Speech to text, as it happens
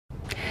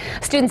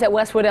Students at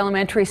Westwood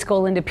Elementary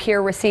School in De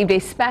Pere received a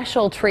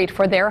special treat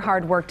for their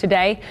hard work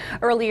today.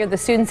 Earlier, the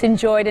students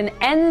enjoyed an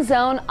end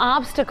zone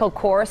obstacle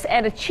course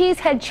and a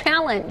cheesehead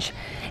challenge.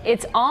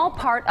 It's all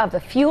part of the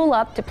Fuel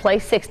Up to Play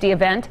 60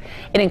 event.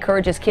 It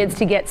encourages kids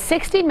to get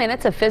 60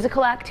 minutes of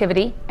physical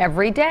activity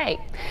every day.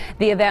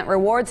 The event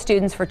rewards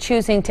students for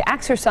choosing to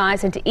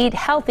exercise and to eat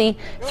healthy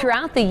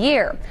throughout the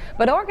year.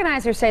 But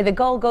organizers say the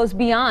goal goes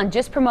beyond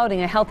just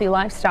promoting a healthy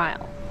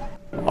lifestyle.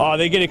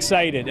 They get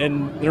excited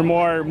and they're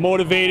more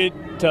motivated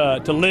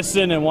to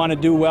listen and want to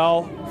do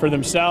well for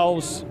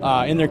themselves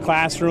in their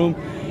classroom,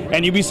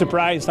 and you'd be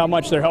surprised how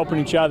much they're helping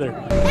each other.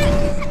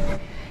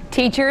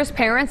 Teachers,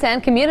 parents,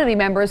 and community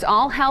members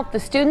all helped the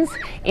students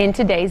in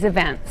today's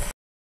events.